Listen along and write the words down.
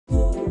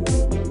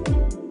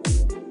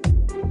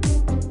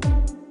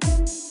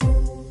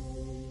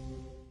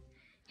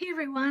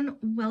everyone,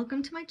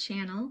 welcome to my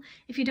channel.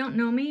 If you don't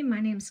know me, my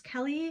name's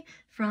Kelly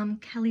from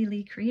Kelly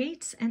Lee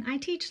Creates, and I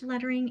teach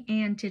lettering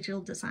and digital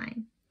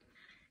design.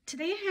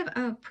 Today I have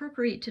a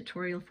Procreate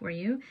tutorial for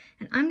you,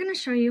 and I'm going to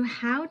show you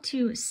how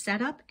to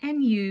set up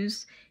and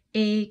use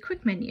a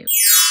quick menu.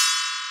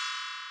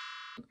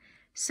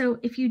 So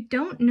if you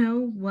don't know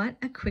what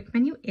a quick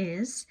menu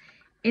is,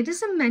 it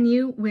is a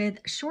menu with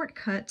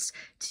shortcuts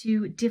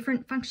to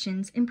different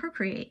functions in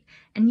Procreate,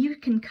 and you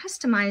can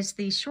customize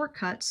these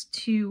shortcuts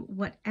to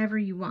whatever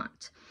you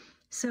want.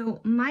 So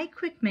my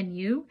quick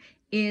menu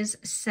is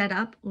set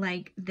up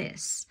like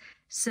this.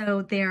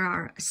 So there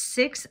are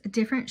 6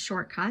 different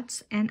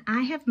shortcuts, and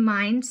I have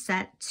mine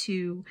set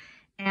to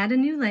add a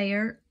new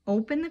layer,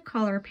 open the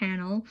color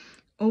panel,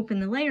 open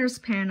the layers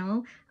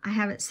panel. I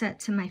have it set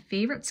to my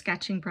favorite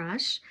sketching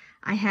brush.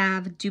 I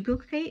have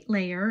duplicate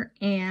layer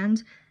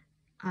and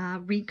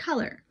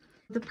recolor.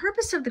 The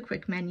purpose of the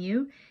quick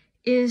menu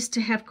is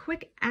to have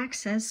quick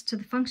access to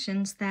the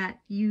functions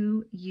that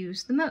you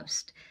use the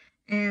most.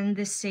 And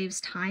this saves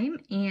time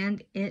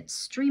and it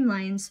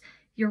streamlines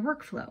your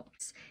workflow.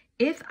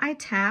 If I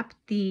tap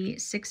the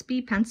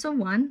 6B pencil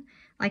 1,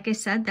 like I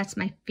said, that's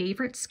my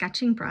favorite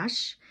sketching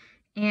brush.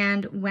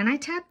 And when I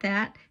tap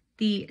that,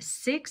 the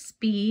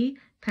 6B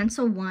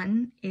pencil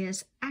 1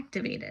 is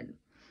activated.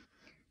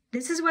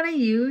 This is what I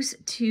use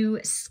to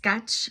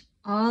sketch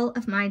all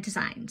of my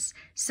designs.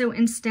 So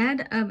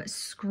instead of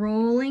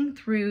scrolling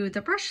through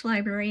the brush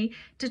library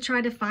to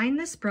try to find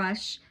this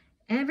brush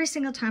every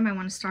single time I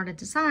want to start a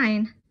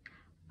design,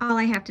 all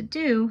I have to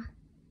do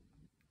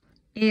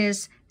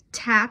is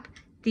tap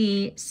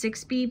the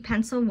 6B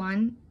pencil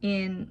 1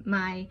 in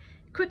my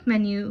quick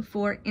menu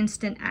for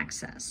instant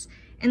access.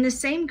 And the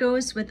same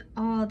goes with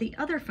all the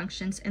other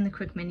functions in the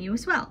quick menu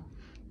as well.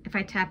 If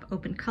I tap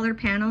open color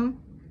panel,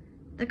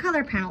 the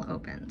color panel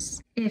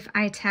opens. If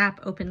I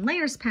tap open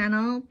layers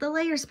panel, the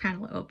layers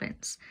panel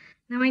opens.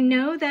 Now I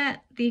know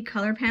that the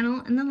color panel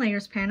and the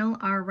layers panel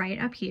are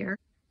right up here,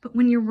 but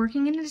when you're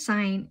working in a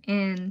design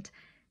and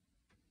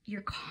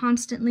you're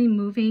constantly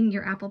moving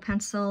your Apple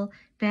Pencil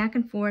back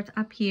and forth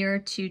up here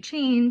to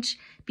change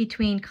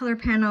between color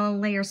panel,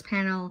 layers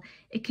panel,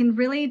 it can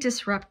really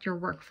disrupt your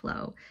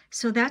workflow.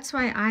 So that's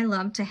why I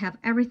love to have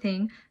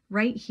everything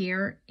right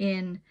here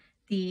in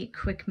the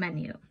quick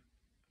menu.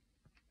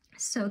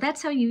 So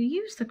that's how you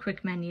use the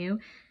quick menu.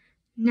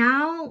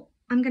 Now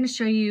I'm going to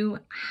show you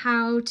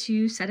how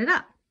to set it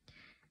up.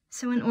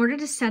 So in order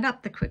to set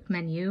up the quick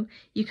menu,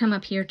 you come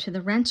up here to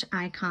the wrench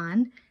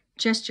icon,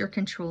 gesture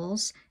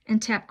controls, and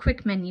tap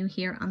quick menu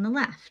here on the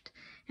left.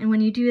 And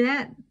when you do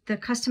that, the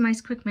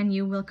customized quick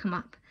menu will come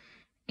up.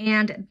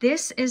 And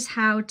this is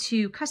how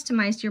to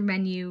customize your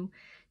menu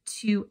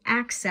to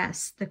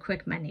access the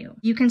quick menu.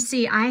 You can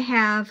see I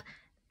have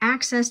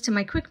access to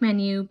my quick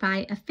menu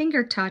by a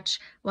finger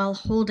touch while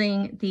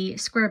holding the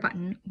square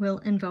button will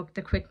invoke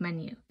the quick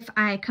menu. If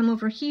I come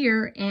over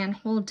here and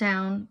hold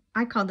down,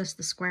 I call this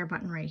the square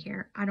button right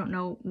here. I don't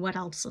know what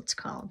else it's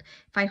called.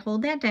 If I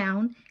hold that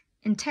down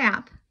and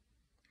tap,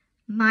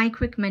 my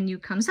quick menu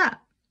comes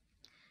up.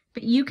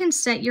 But you can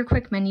set your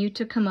quick menu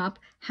to come up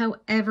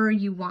however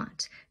you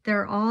want. There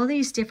are all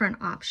these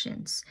different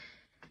options.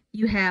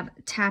 You have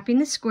tapping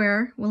the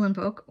square will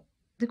invoke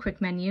the quick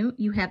menu.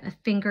 You have a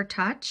finger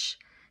touch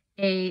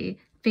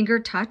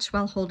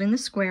while holding the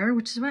square,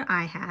 which is what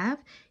I have.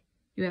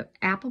 You have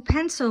Apple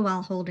Pencil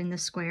while holding the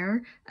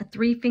square, a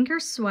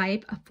 3-finger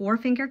swipe, a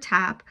 4-finger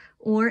tap,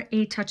 or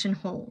a touch and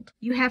hold.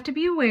 You have to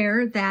be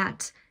aware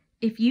that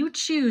if you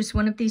choose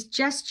one of these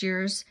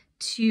gestures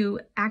to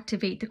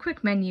activate the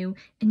quick menu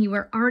and you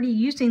are already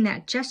using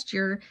that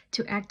gesture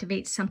to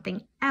activate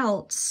something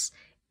else,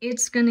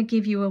 it's going to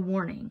give you a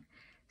warning.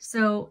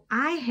 So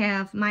I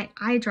have my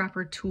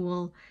eyedropper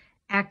tool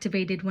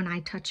activated when I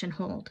touch and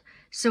hold.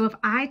 So if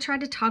I try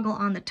to toggle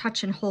on the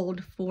touch and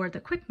hold for the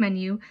quick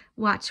menu,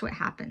 watch what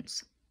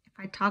happens. If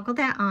I toggle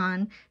that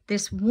on,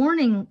 this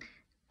warning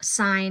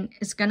sign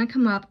is going to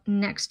come up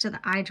next to the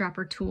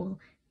eyedropper tool,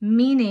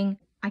 meaning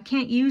I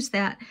can't use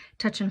that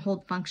touch and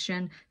hold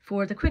function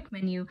for the quick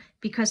menu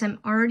because I'm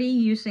already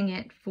using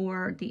it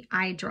for the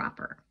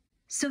eyedropper.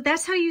 So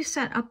that's how you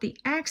set up the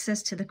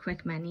access to the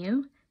quick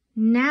menu.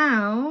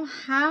 Now,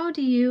 how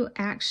do you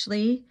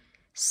actually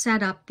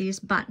set up these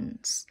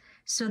buttons?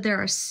 So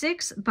there are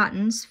 6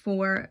 buttons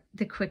for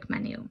the quick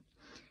menu,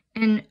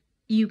 and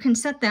you can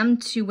set them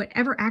to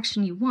whatever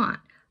action you want.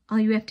 All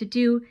you have to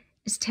do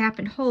is tap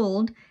and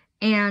hold,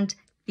 and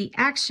the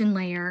action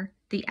layer,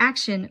 the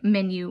action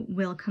menu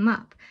will come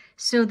up.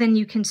 So then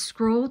you can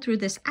scroll through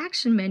this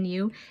action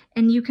menu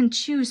and you can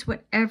choose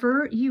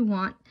whatever you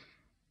want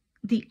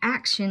the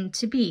action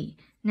to be.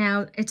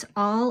 Now it's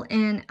all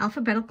in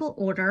alphabetical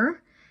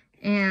order,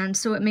 and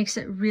so it makes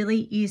it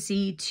really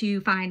easy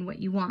to find what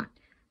you want,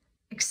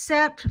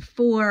 except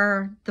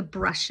for the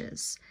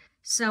brushes.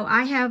 So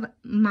I have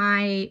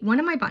one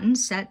of my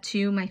buttons set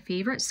to my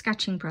favorite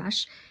sketching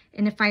brush,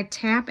 and if I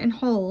tap and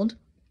hold,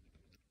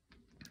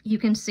 you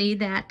can see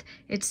that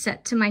it's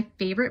set to my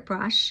favorite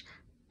brush.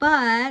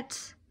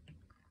 But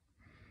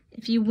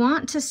If you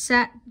want to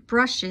set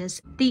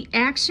brushes, the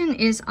action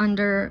is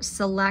under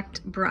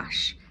Select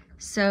Brush.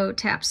 So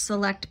tap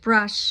Select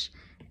Brush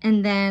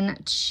and then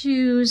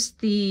choose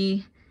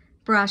the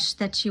brush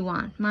that you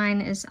want.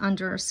 Mine is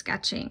under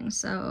Sketching.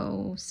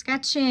 So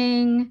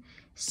Sketching,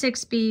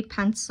 6B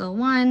Pencil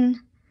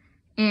 1,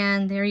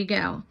 and there you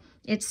go.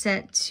 It's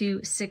set to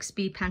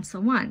 6B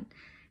Pencil 1.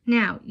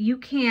 Now, you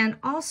can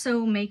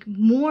also make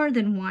more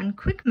than one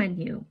quick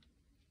menu.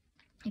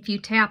 If you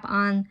tap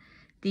on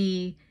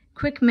the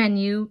quick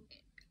menu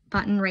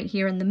button right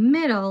here in the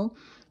middle,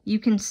 you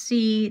can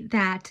see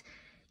that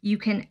you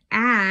can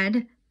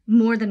add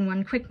more than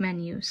one quick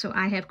menu. So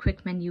I have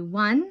quick menu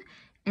 1,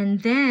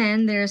 and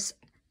then there's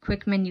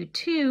quick menu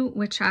 2,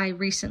 which I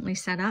recently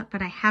set up,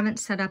 but I haven't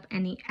set up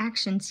any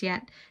actions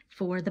yet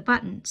for the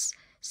buttons.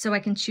 So I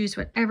can choose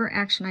whatever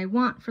action I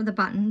want for the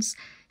buttons.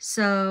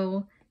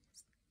 So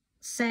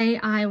say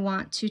I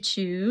want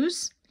to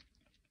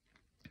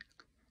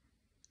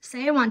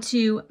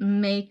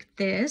make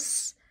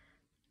this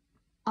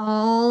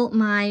all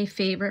my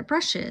favorite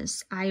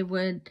brushes. I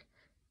would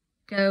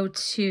go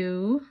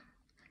to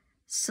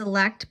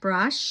Select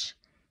Brush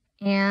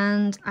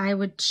and I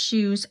would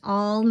choose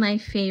all my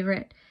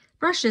favorite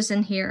brushes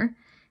in here.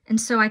 And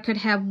so I could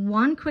have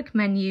one quick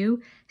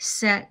menu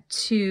set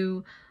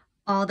to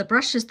all the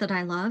brushes that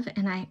I love,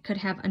 and I could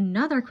have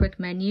another quick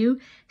menu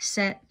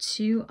set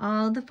to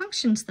all the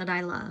functions that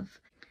I love.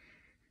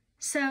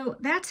 So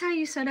that's how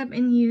you set up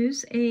and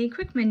use a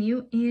quick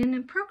menu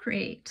in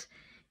Procreate.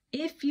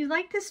 If you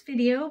like this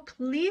video,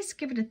 please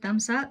give it a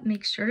thumbs up.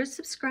 Make sure to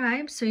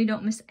subscribe so you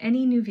don't miss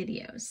any new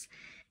videos.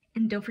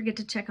 And don't forget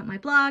to check out my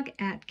blog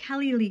at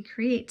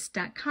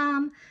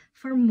kellyleecreates.com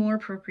for more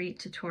Procreate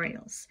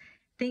tutorials.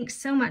 Thanks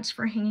so much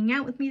for hanging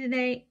out with me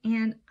today,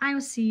 and I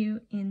will see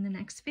you in the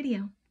next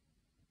video.